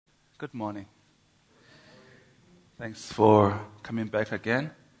Good morning. Thanks for coming back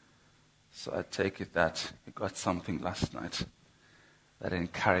again. So I take it that you got something last night that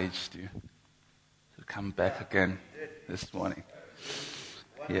encouraged you to come back again this morning.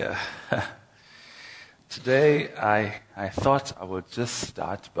 Yeah. Today I thought I would just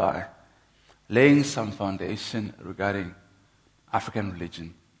start by laying some foundation regarding African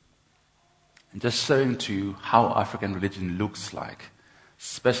religion and just showing to you how African religion looks like,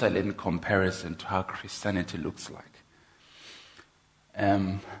 especially in comparison to how Christianity looks like.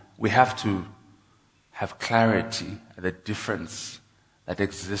 We have to have clarity at the difference that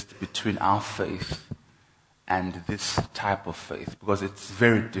exists between our faith and this type of faith, because it's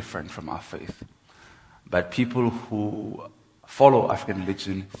very different from our faith. But people who follow African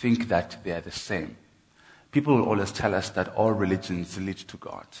religion think that they are the same. People will always tell us that all religions lead to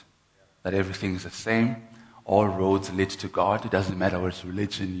God, that everything is the same. All roads lead to God. It doesn't matter which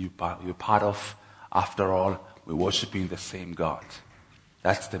religion you're part of. After all, we're worshiping the same God.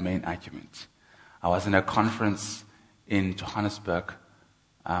 That's the main argument. I was in a conference in Johannesburg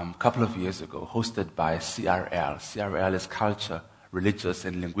a couple of years ago, hosted by CRL. CRL is Culture, Religious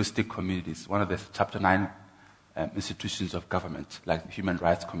and Linguistic Communities, one of the Chapter 9 institutions of government, like the Human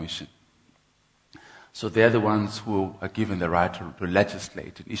Rights Commission. So they're the ones who are given the right to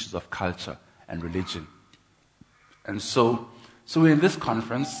legislate in issues of culture and religion. And so we're in this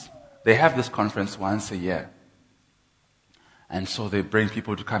conference. They have this conference once a year. And so they bring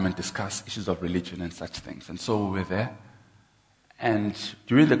people to come and discuss issues of religion and such things. And so we were there. And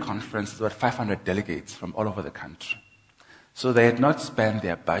during the conference, there were 500 delegates from all over the country. So they had not spent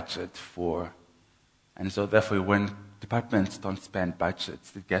their budget and so therefore when departments don't spend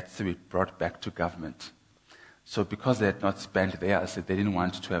budgets, it gets to be brought back to government. So because they had not spent theirs, they didn't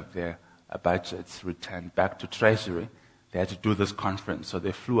want to have their budgets returned back to Treasury. They had to do this conference. So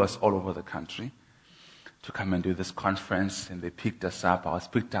they flew us all over the country to come and do this conference, and they picked us up. I was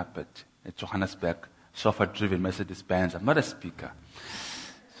picked up at Johannesburg, chauffeur-driven Mercedes-Benz. I'm not a speaker.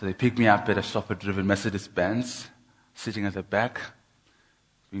 So they picked me up at a chauffeur-driven Mercedes-Benz, sitting at the back,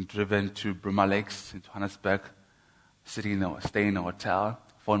 being driven to Bruma Lakes in Johannesburg, staying in a hotel.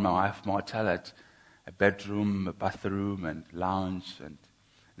 Found my wife from a hotel at a bedroom, a bathroom, and lounge, and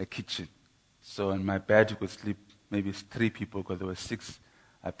a kitchen. So in my bed, you could sleep maybe 3 people because there were 6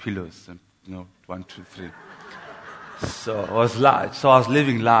 pillows, and 1, 2, 3. So I was large. So I was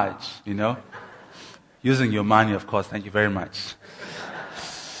living large, using your money, of course. Thank you very much.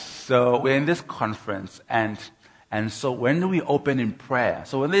 So we're in this conference, and so when we open in prayer,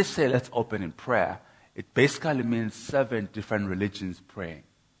 so when they say let's open in prayer, it basically means 7 different religions praying.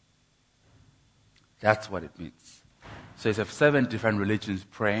 That's what it means. So it's 7 different religions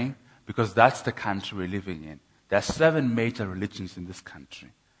praying, because that's the country we're living in. There are 7 major religions in this country.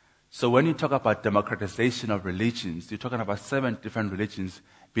 So when you talk about democratization of religions, you're talking about 7 different religions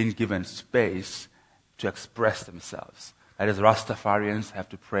being given space to express themselves. That is, Rastafarians have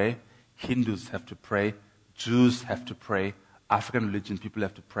to pray, Hindus have to pray, Jews have to pray, African religion people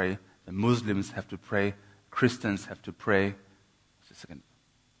have to pray, the Muslims have to pray, Christians have to pray.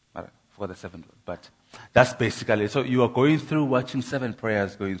 I forgot the 7th one, but that's basically, so you are going through watching 7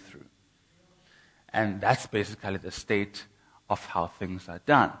 prayers going through. And that's basically the state of how things are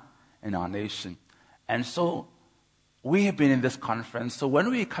done in our nation. And so we have been in this conference. So when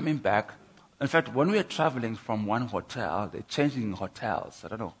we're coming back, in fact, when we're traveling from one hotel, they're changing hotels. I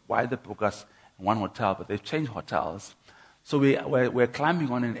don't know why they book us in one hotel, but they've changed hotels. So we're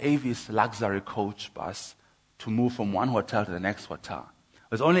climbing on an Avis luxury coach bus to move from one hotel to the next hotel.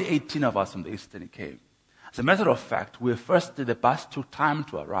 There's only 18 of us from the Eastern Cape. As a matter of fact, the bus took time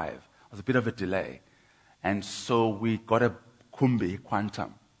to arrive. There was a bit of a delay. And so we got a Kumbi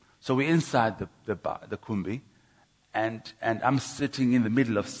Quantum. So we're inside the Kumbi, and I'm sitting in the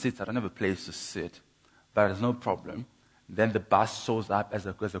middle of seats. I don't have a place to sit, but there's no problem. Then the bus shows up as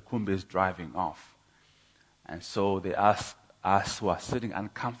the Kumbi is driving off. And so they ask us who are sitting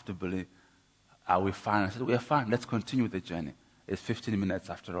uncomfortably, are we fine? I said, we are fine. Let's continue the journey. It's 15 minutes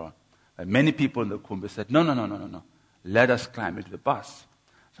after all. But many people in the Kumbi said, no. Let us climb into the bus.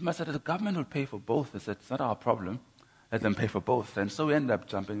 So I said, the government will pay for both. I said, it's not our problem. Let them pay for both. And so we ended up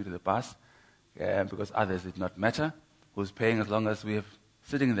jumping into the bus because others did not matter. Who's paying as long as we're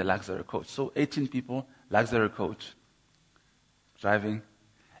sitting in the luxury coach. So 18 people, luxury coach, driving.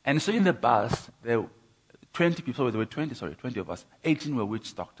 And so in the bus, there were 20 people. There were 20 of us. 18 were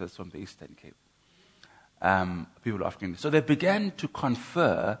witch doctors from the Eastern Cape. People African. So they began to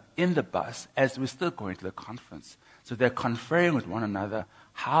confer in the bus as we're still going to the conference. So they're conferring with one another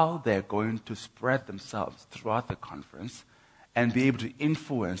how they're going to spread themselves throughout the conference and be able to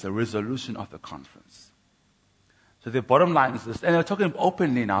influence the resolution of the conference. So the bottom line is this, and they're talking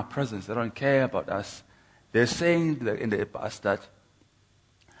openly in our presence. They don't care about us. They're saying in the bus that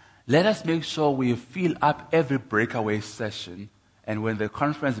let us make sure we fill up every breakaway session, and when the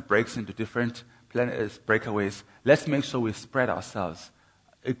conference breaks into different breakaways, let's make sure we spread ourselves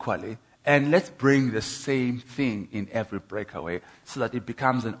equally, and let's bring the same thing in every breakaway so that it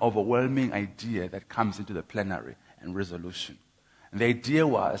becomes an overwhelming idea that comes into the plenary and resolution. And the idea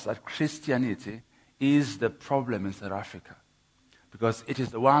was that Christianity is the problem in South Africa because it is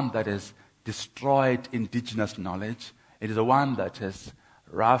the one that has destroyed indigenous knowledge. It is the one that has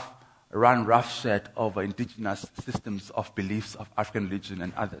run roughshod over indigenous systems of beliefs of African religion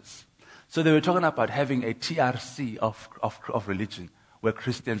and others. So they were talking about having a TRC of religion where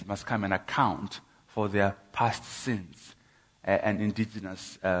Christians must come and account for their past sins and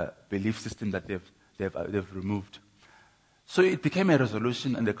indigenous belief system that they've removed. So it became a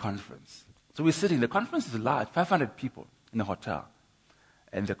resolution in the conference. So we're sitting, the conference is large, 500 people in the hotel.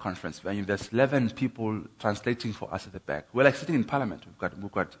 In the conference venue, there's 11 people translating for us at the back. We're like sitting in Parliament.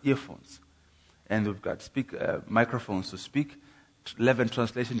 We've got earphones, and we've got microphones to speak. 11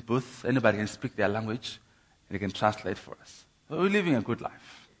 translation booths. Anybody can speak their language, and they can translate for us. So we're living a good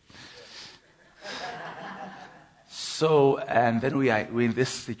life. So, and then we're in this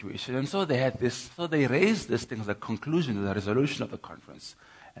situation, and so they had this. So they raised this thing as a conclusion, as a resolution of the conference,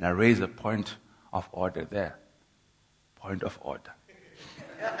 and I raised a point of order there. Point of order.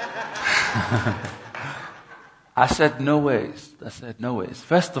 I said, no ways.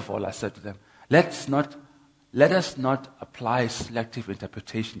 First of all, I said to them, let us not apply selective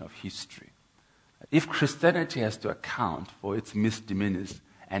interpretation of history. If Christianity has to account for its misdemeanors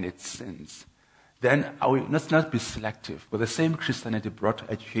and its sins, then let's not be selective. But the same Christianity brought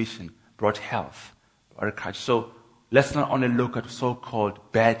education, brought health, brought culture. So let's not only look at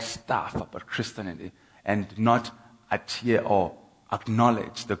so-called bad stuff about Christianity and not adhere or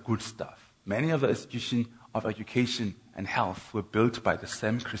acknowledge the good stuff. Many of the institutions of education and health were built by the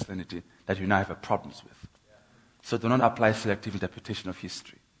same Christianity that you now have problems with. So do not apply selective interpretation of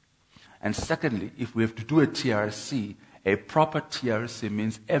history. And secondly, if we have to do a TRC, a proper TRC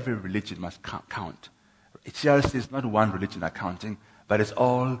means every religion must count. A TRC is not one religion accounting, but it's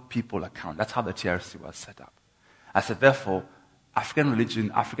all people account. That's how the TRC was set up. I said, therefore, African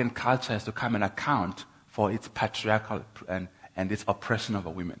religion, African culture has to come and account for its patriarchal and its oppression over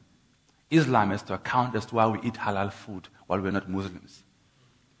women. Islam has to account as to why we eat halal food while we're not Muslims.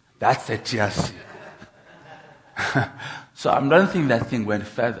 That's a TRC. So I don't think that thing went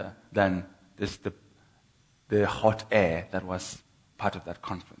further than the hot air that was part of that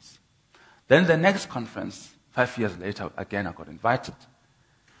conference. Then the next conference, 5 years later, again I got invited.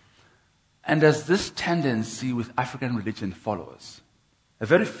 And there's this tendency with African religion followers. A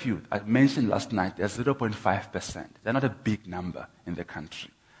very few, I mentioned last night, they're 0.5%. They're not a big number in the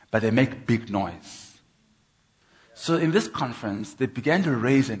country, but they make big noise. So in this conference, they began to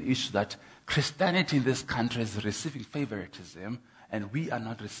raise an issue that Christianity in this country is receiving favoritism, and we are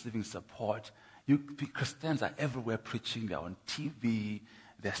not receiving support. Christians are everywhere preaching. They're on TV.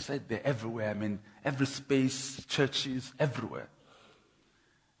 They're everywhere. I mean, every space, churches, everywhere.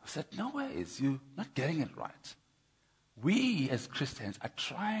 I said, no ways. You're not getting it right. We as Christians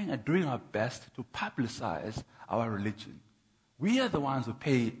are doing our best to publicize our religion. We are the ones who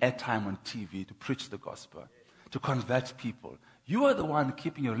pay airtime on TV to preach the gospel, to convert people. You are the one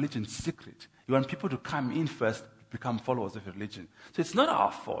keeping your religion secret. You want people to come in first, become followers of your religion. So it's not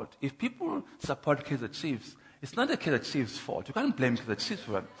our fault. If people support Kaizer Chiefs, it's not the Kaizer Chiefs' fault. You can't blame Kaizer Chiefs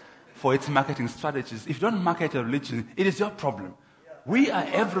for its marketing strategies. If you don't market your religion, it is your problem. We are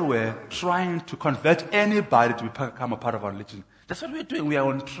everywhere trying to convert anybody to become a part of our religion. That's what we're doing. We are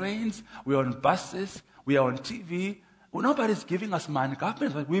on trains, we are on buses, we are on TV. Nobody's giving us money.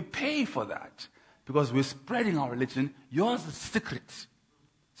 Government, we pay for that because we're spreading our religion. Yours is secret.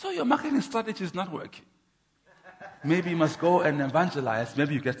 So your marketing strategy is not working. Maybe you must go and evangelize.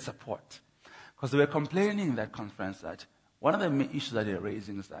 Maybe you get support. Because they were complaining in that conference that one of the main issues that they're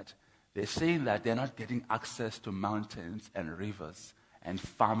raising is that they're saying that they're not getting access to mountains and rivers and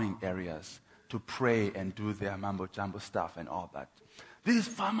farming areas to pray and do their mambo-jumbo stuff and all that. These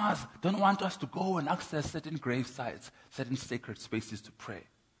farmers don't want us to go and access certain grave sites, certain sacred spaces to pray.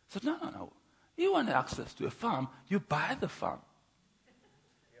 So no. You want access to a farm, you buy the farm.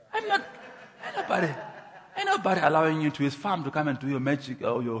 Ain't nobody allowing you to his farm to come and do your magic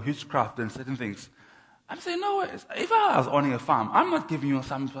or your witchcraft and certain things. I'm saying, no ways. If I was owning a farm, I'm not giving you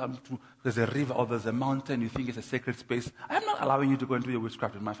there's a river or there's a mountain, you think it's a sacred space. I'm not allowing you to go and do your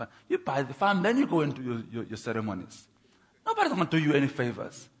witchcraft in my farm. You buy the farm, then you go and do your ceremonies. Nobody's going to do you any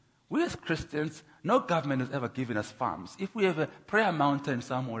favors. We as Christians, no government has ever given us farms. If we have a prayer mountain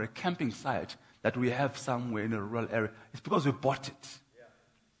somewhere, a camping site that we have somewhere in a rural area, it's because we bought it.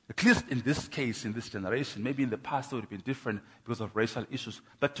 At least in this case, in this generation, maybe in the past it would have been different because of racial issues.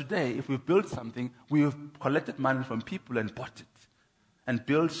 But today, if we build something, we have collected money from people and bought it. And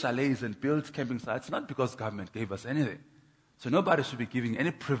built chalets and built camping sites, not because government gave us anything. So nobody should be giving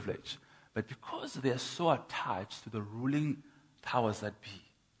any privilege. But because they are so attached to the ruling powers that be,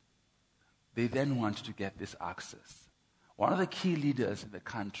 they then want to get this access. One of the key leaders in the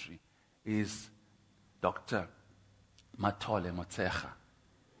country is Dr. Matole Motshekga.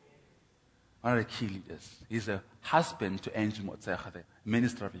 One of the key leaders. He's a husband to Angie Motshekga, the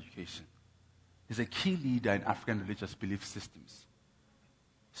Minister of Education. He's a key leader in African religious belief systems.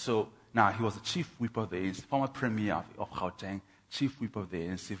 So now he was the chief whip of the ANC, former premier of Gauteng, chief whip of the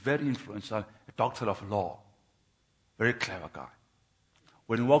ANC, very influential, a doctor of law, very clever guy.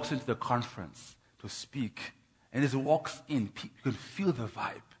 When he walks into the conference to speak, and as he walks in, you can feel the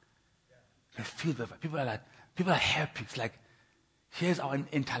vibe. You can feel the vibe. People are happy. It's like, here's our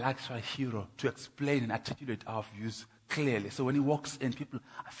intellectual hero to explain and articulate our views clearly. So when he walks in, people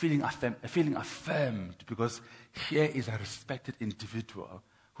are feeling affirmed because here is a respected individual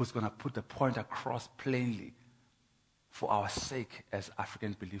who's going to put the point across plainly for our sake as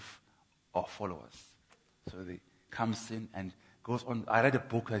African belief or followers. So he comes in and goes on. I read a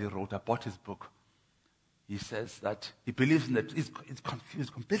book that he wrote. I bought his book. He says that he believes in that. He's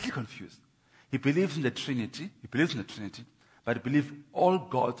confused, completely confused. He believes in the Trinity. But he believes all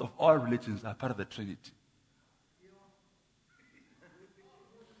gods of all religions are part of the Trinity.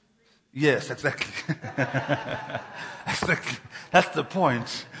 Yes, exactly. Exactly. That's the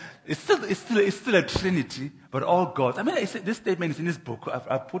point. It's still a Trinity, but all gods. I mean, this statement is in his book.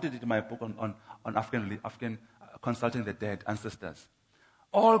 I've put it in my book on African Consulting the Dead Ancestors.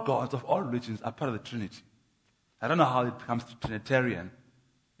 All gods of all religions are part of the Trinity. I don't know how it becomes Trinitarian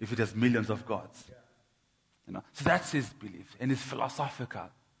if it has millions of gods. You know, so that's his belief, and it's philosophical.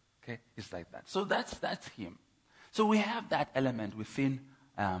 Okay, it's like that. So that's him. So we have that element within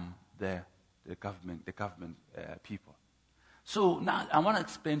the government people. So now I want to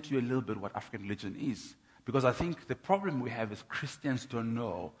explain to you a little bit what African religion is, because I think the problem we have is Christians don't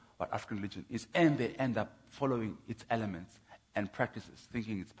know what African religion is, and they end up following its elements and practices,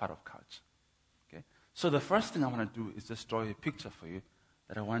 thinking it's part of culture. Okay. So the first thing I want to do is just draw a picture for you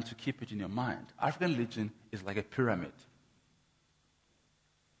that I want to keep it in your mind. African religion is like a pyramid.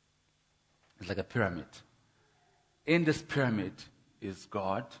 It's like a pyramid. In this pyramid is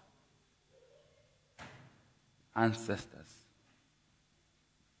God, ancestors,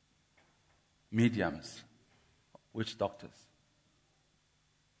 mediums, witch doctors,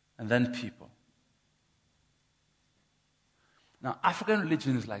 and then people. Now, African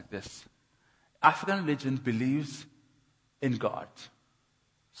religion is like this. African religion believes in God.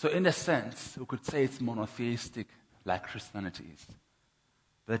 So in a sense, we could say it's monotheistic, like Christianity is.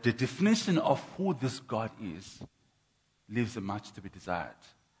 But the definition of who this God is leaves much to be desired.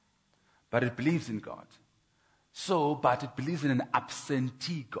 But it believes in God. But it believes in an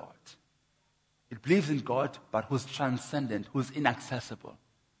absentee God. It believes in God, but who's transcendent, who's inaccessible.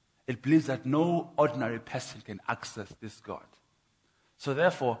 It believes that no ordinary person can access this God. So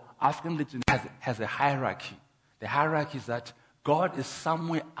therefore, African religion has a hierarchy. The hierarchy is that God is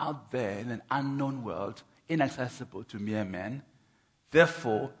somewhere out there in an unknown world, inaccessible to mere men.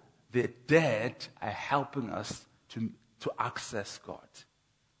 Therefore, the dead are helping us to access God.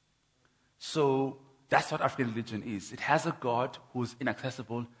 So that's what African religion is. It has a God who's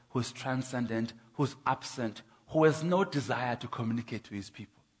inaccessible, who's transcendent, who's absent, who has no desire to communicate to his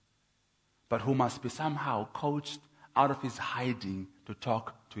people, but who must be somehow coached out of his hiding to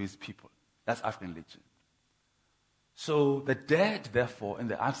talk to his people. That's African religion. So the dead, therefore, in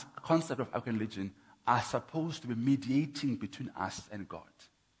the concept of African religion, are supposed to be mediating between us and God.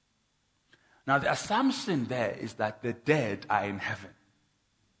 Now, the assumption there is that the dead are in heaven.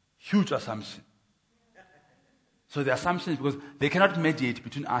 Huge assumption. So the assumption is because they cannot mediate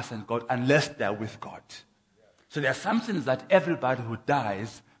between us and God unless they're with God. So the assumption is that everybody who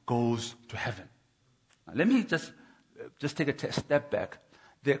dies goes to heaven. Now, let me just take a step back.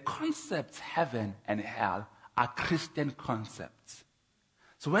 The concepts heaven and hell are Christian concepts.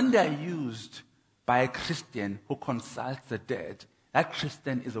 So when they are used by a Christian who consults the dead, that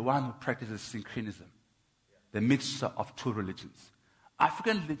Christian is the one who practices synchronism, the mixture of two religions.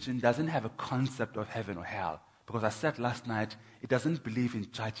 African religion doesn't have a concept of heaven or hell, because I said last night, it doesn't believe in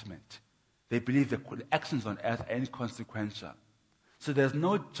judgment. They believe the actions on earth are inconsequential. So there's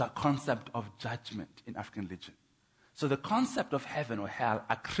no concept of judgment in African religion. So the concept of heaven or hell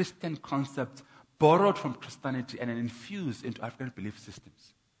are Christian concepts borrowed from Christianity and then infused into African belief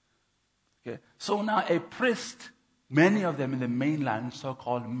systems. Okay? So now a priest, many of them in the mainline,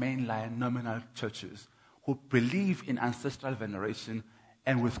 so-called mainline nominal churches, who believe in ancestral veneration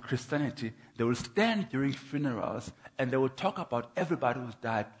and with Christianity, they will stand during funerals and they will talk about everybody who's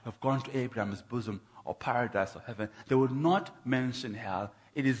died, who have gone to Abraham's bosom or paradise or heaven. They will not mention hell.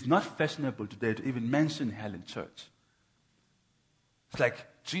 It is not fashionable today to even mention hell in church. It's like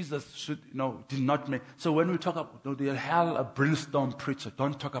Jesus did not make. So when we talk about the hell, a brimstone preacher,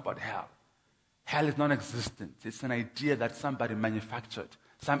 don't talk about hell. Hell is non-existent. It's an idea that somebody manufactured,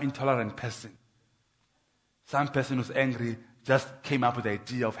 some intolerant person. Some person who's angry just came up with the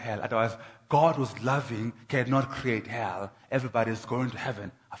idea of hell. Otherwise, God was loving, cannot create hell. Everybody is going to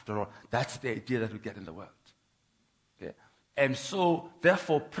heaven after all. That's the idea that we get in the world. Okay? And so,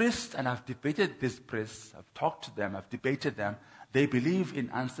 therefore, priests, and I've debated these priests, I've talked to them, I've debated them, they believe in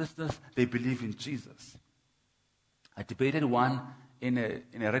ancestors, they believe in Jesus. I debated one in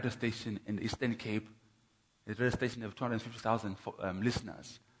a radio station in the Eastern Cape, a radio station of 250,000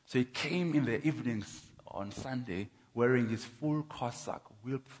 listeners. So he came in the evenings on Sunday wearing his full cassock,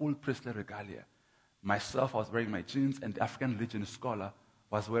 full priestly regalia. Myself, I was wearing my jeans, and the African religion scholar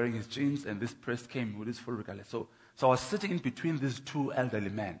was wearing his jeans, and this priest came with his full regalia. So I was sitting in between these two elderly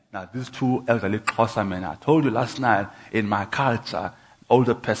men. Now, these two elderly Xhosa men, I told you last night, in my culture,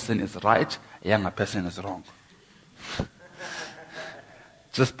 older person is right, younger person is wrong.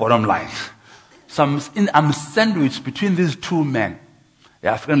 Just bottom line. So I'm sandwiched between these two men. The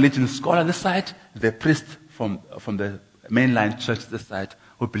African religion scholar this side, the priest from the mainline church this side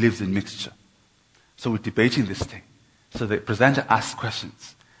who believes in mixture. So we're debating this thing. So the presenter asks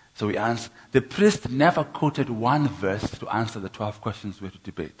questions. So we answer. The priest never quoted one verse to answer the 12 questions we had to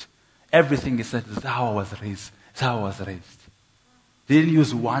debate. Everything he said is how I was raised. It's how I was raised. He didn't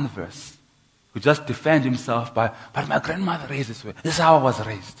use one verse. He just defend himself by, but my grandmother raised this way. This is how I was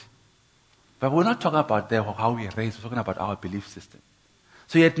raised. But we're not talking about how we are raised. We're talking about our belief system.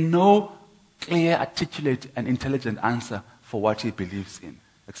 So he had no clear, articulate, and intelligent answer for what he believes in,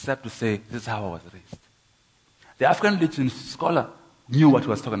 except to say, this is how I was raised. The African religion scholar knew what he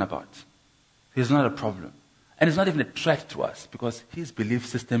was talking about. He's not a problem. And it's not even a threat to us, because his belief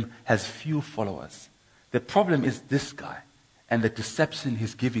system has few followers. The problem is this guy, and the deception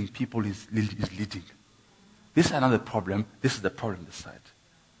he's giving people is leading. This is another problem. This is the problem this side.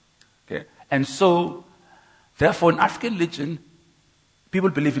 Okay? And so, therefore, in African religion, people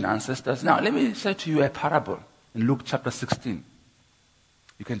believe in ancestors. Now, let me say to you a parable in Luke chapter 16.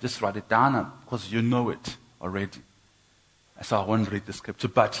 You can just write it down because you know it already. So I won't read the scripture,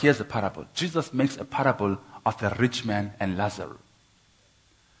 but here's a parable. Jesus makes a parable of the rich man and Lazarus.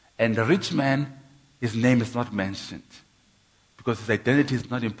 And the rich man, his name is not mentioned because his identity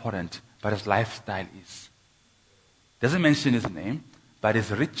is not important, but his lifestyle is. Doesn't mention his name, but he's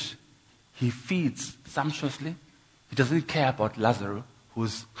rich. He feeds sumptuously. He doesn't care about Lazarus,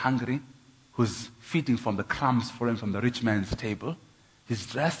 who's hungry, who's feeding from the crumbs falling from the rich man's table. He's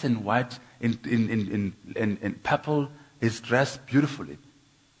dressed in white, in purple. He's dressed beautifully.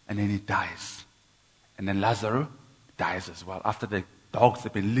 And then he dies. And then Lazarus dies as well. After the dogs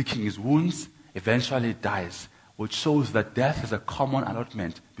have been licking his wounds, eventually he dies, which shows that death is a common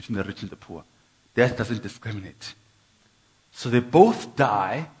allotment between the rich and the poor. Death doesn't discriminate. So they both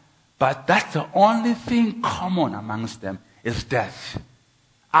die, but that's the only thing common amongst them is death.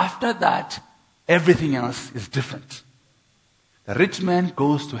 After that, everything else is different. The rich man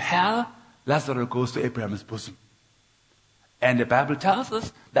goes to hell, Lazarus goes to Abraham's bosom. And the Bible tells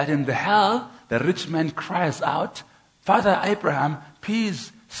us that in the hell, the rich man cries out, Father Abraham,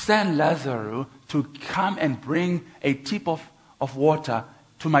 please send Lazarus to come and bring a tip of water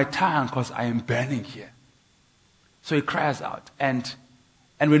to my tongue because I am burning here. So he cries out. And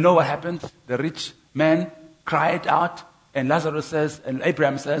we know what happens. The rich man cried out, and Lazarus says, and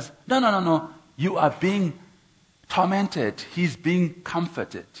Abraham says, no. You are being tormented. He's being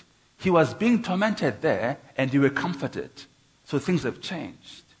comforted. He was being tormented there, and you were comforted. So things have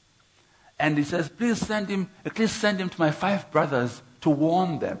changed. And he says, please send him to my 5 brothers to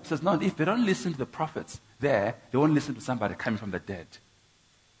warn them. He says, no, if they don't listen to the prophets there, they won't listen to somebody coming from the dead.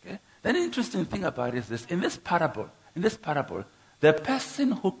 Okay? Then the interesting thing about it is this. In this parable, the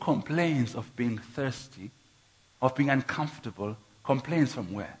person who complains of being thirsty, of being uncomfortable, complains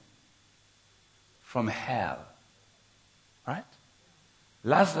from where? From hell. Right?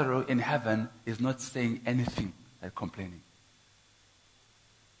 Lazarus in heaven is not saying anything like complaining.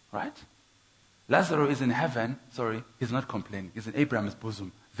 Right? Lazarus is in heaven, he's not complaining. He's in Abraham's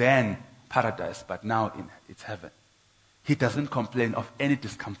bosom. Then paradise, but now it's heaven. he doesn't complain of any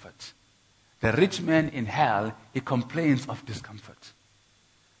discomfort. The rich man in hell, he complains of discomfort.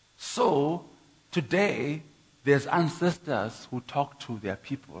 So, today, there's ancestors who talk to their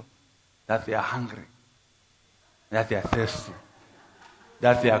people that they are hungry, that they are thirsty,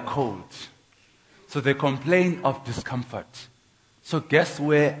 that they are cold. So they complain of discomfort. So guess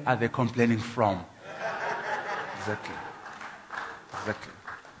where are they complaining from?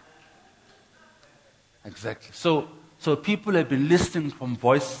 Exactly. So people have been listening to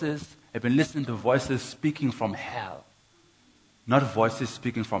voices speaking from hell, not voices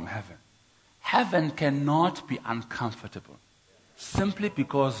speaking from heaven. Heaven cannot be uncomfortable simply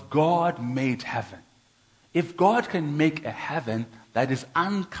because God made heaven. If God can make a heaven that is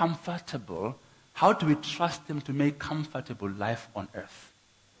uncomfortable, how do we trust him to make comfortable life on earth?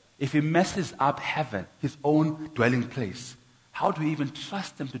 If he messes up heaven, his own dwelling place, how do we even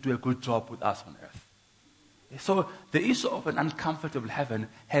trust him to do a good job with us on earth? So the issue of an uncomfortable heaven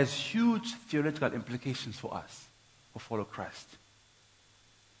has huge theological implications for us who follow Christ.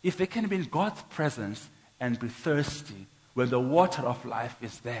 If they can be in God's presence and be thirsty when the water of life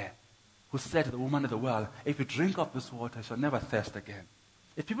is there, who said to the woman at the well, if you drink of this water, you shall never thirst again.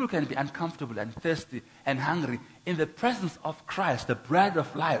 If people can be uncomfortable and thirsty and hungry in the presence of Christ, the bread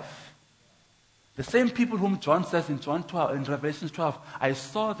of life, the same people whom John says in Revelation 12, I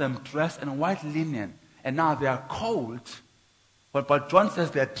saw them dressed in white linen, and now they are cold, but John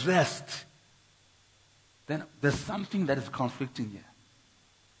says they're dressed, then there's something that is conflicting here.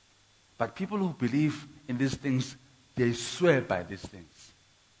 But people who believe in these things, they swear by these things.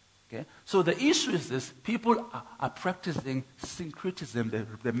 Okay? So the issue is this: people are practicing syncretism,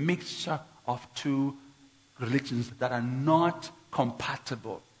 the mixture of two religions that are not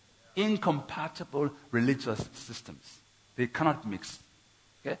compatible, incompatible religious systems. They cannot mix.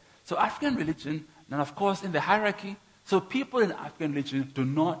 Okay? So African religion, and of course in the hierarchy, so people in African religion do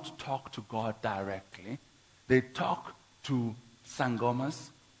not talk to God directly. They talk to sangomas,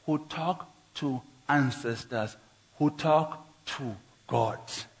 who talk to ancestors, who talk to God.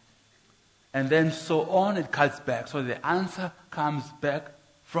 And then so on it cuts back. So the answer comes back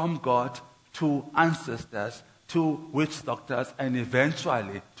from God to ancestors, to witch doctors, and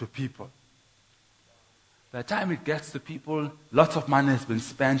eventually to people. By the time it gets to people, lots of money has been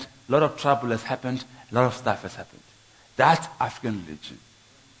spent, a lot of trouble has happened, a lot of stuff has happened. That's African religion.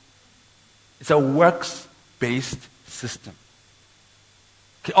 It's a works-based system.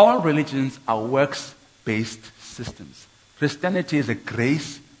 Okay, all religions are works-based systems. Christianity is a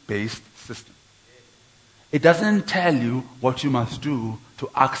grace-based system. It doesn't tell you what you must do to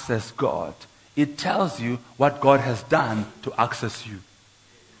access God. It tells you what God has done to access you.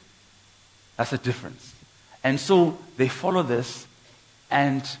 That's the difference. And so they follow this,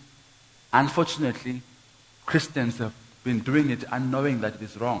 and unfortunately, Christians have been doing it unknowing that it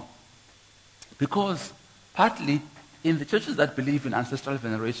is wrong. Because partly in the churches that believe in ancestral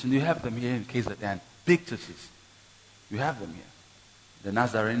veneration, you have them here in KZN, big churches. You have them here. The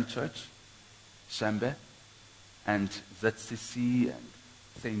Nazarene Church, Shembe, and ZCC, and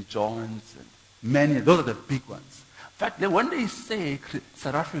St. John's, and many. Those are the big ones. In fact, when they say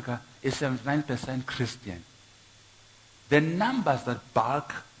South Africa is 79% Christian, the numbers that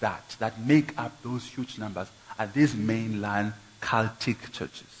bulk that make up those huge numbers, are these mainline cultic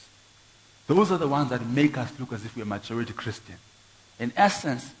churches. Those are the ones that make us look as if we're majority Christian. In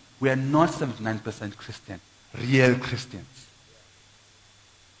essence, we are not 79% Christian, real Christians.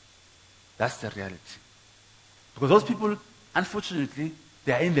 That's the reality. Because those people, unfortunately,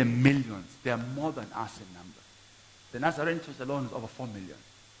 they are in the millions. They are more than us in number. The Nazarene Church alone is over 4 million.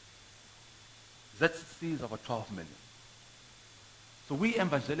 ZCC is over 12 million. So we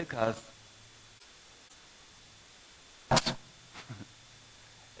evangelicals,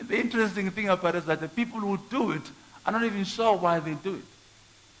 the interesting thing about it is that the people who do it are not even sure why they do it.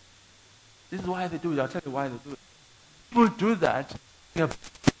 This is why they do it. I'll tell you why they do it. People do that to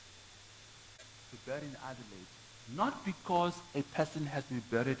bury in Adelaide, not because a person has to be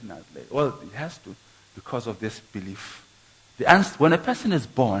buried in Adelaide. Well, he has to because of this belief. When a person is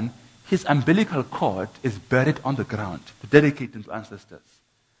born, his umbilical cord is buried on the ground to dedicate him to ancestors.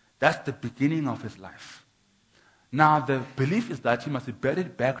 That's the beginning of his life. Now, the belief is that he must be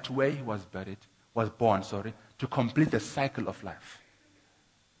buried back to where he was born, to complete the cycle of life.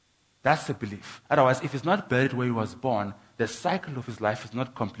 That's the belief. Otherwise, if he's not buried where he was born, the cycle of his life is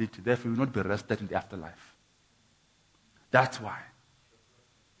not completed. Therefore, he will not be rested in the afterlife. That's why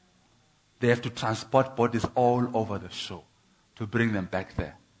they have to transport bodies all over the show to bring them back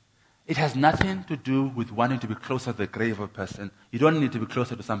there. It has nothing to do with wanting to be closer to the grave of a person. You don't need to be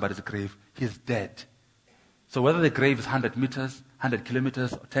closer to somebody's grave. He's dead. So whether the grave is 100 meters, 100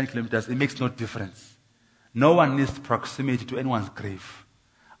 kilometers, or 10 kilometers, it makes no difference. No one needs proximity to anyone's grave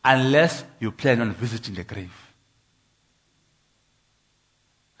unless you plan on visiting the grave.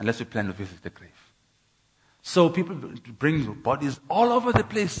 Unless you plan to visit the grave. So people bring bodies all over the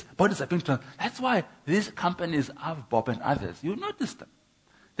place. Bodies are being transferred. That's why these companies, Bob and others, you notice them.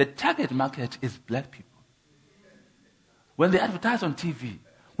 The target market is black people. When they advertise on TV,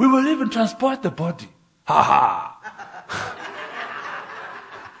 we will even transport the body. Ha ha!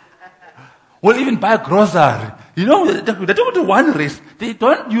 We'll even buy a grocery. You know, they're talking to one race. They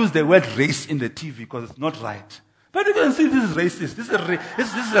don't use the word race in the TV because it's not right. But you can see this is racist. This is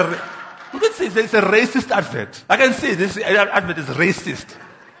a you can see it's a racist advert. I can see this advert is racist.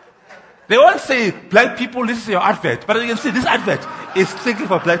 They won't say, black people, this is your advert. But you can see this advert is strictly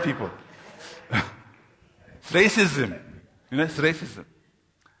for black people. It's racism. You know, it's racism.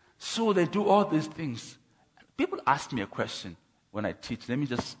 So they do all these things. People ask me a question when I teach. Let me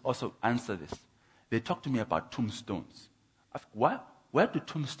just also answer this. They talk to me about tombstones. Where do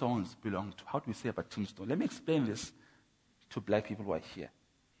tombstones belong to? How do we say about tombstones? Let me explain this to black people who are here.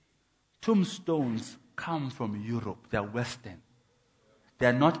 Tombstones come from Europe. They are Western. They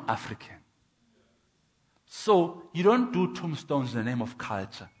are not African. So you don't do tombstones in the name of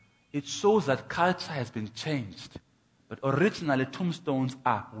culture. It shows that culture has been changed. But originally, tombstones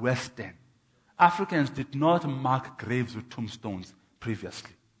are Western. Africans did not mark graves with tombstones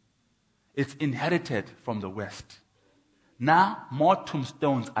previously. It's inherited from the West. Now, more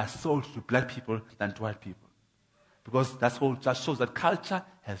tombstones are sold to black people than to white people. Because that shows that culture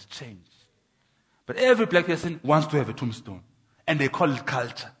has changed. But every black person wants to have a tombstone. And they call it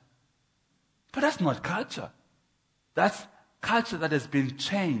culture. But that's not culture. That's culture that has been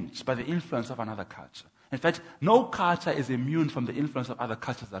changed by the influence of another culture. In fact, no culture is immune from the influence of other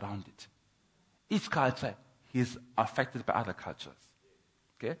cultures around it. Each culture is affected by other cultures.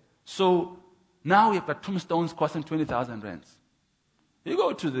 Okay? So, now we've got tombstones costing 20,000 rands. You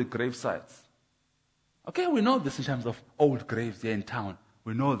go to the grave sites. Okay, we know this in terms of old graves here in town.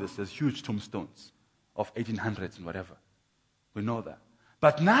 We know this. There's huge tombstones of 1800s and whatever. We know that.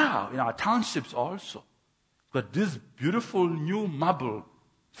 But now, in our townships also, we've got these beautiful new marble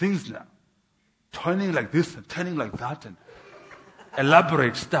things now. Turning like this and turning like that and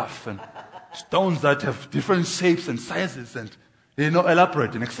elaborate stuff and stones that have different shapes and sizes and,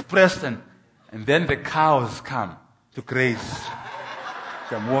 elaborate and expressed and then the cows come to graze.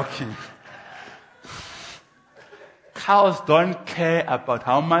 I'm walking. Cows don't care about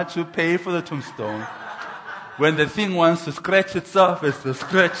how much you pay for the tombstone. When the thing wants to scratch itself, it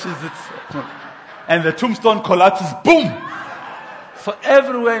scratches itself. And the tombstone collapses, boom! So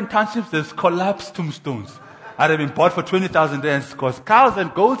everywhere in townships, there's collapsed tombstones. I'd have been bought for 20,000 rands because cows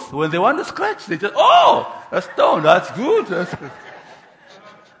and goats, when they want to scratch, they just, a stone, that's good. That's good.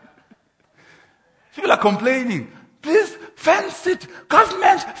 People are complaining. Please fence it.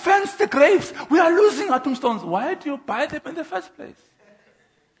 Government, fence the graves. We are losing our tombstones. Why do you buy them in the first place?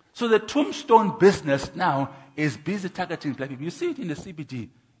 So the tombstone business now is busy targeting black people. You see it in the CBD,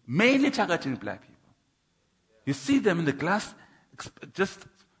 mainly targeting black people. You see them in the glass, just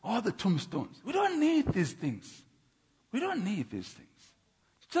all the tombstones. We don't need these things. We don't need these things.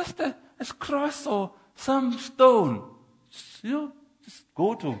 Just a cross or some stone. Just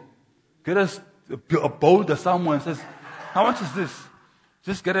go to get a boulder somewhere and says, how much is this?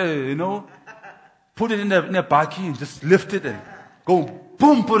 Just get put it in a bakkie and just lift it and go,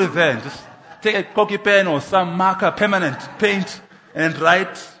 boom, put it there. And just take a cocky pen or some marker, permanent paint, and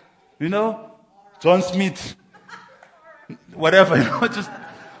write, John Smith, whatever, just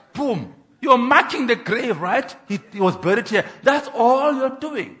boom. You're marking the grave, right? He was buried here. That's all you're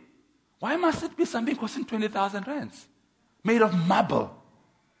doing. Why must it be something costing 20,000 rands? Made of marble.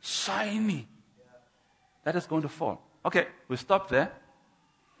 Shiny. That is going to fall. Okay, we'll stop there.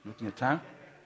 Looking at time.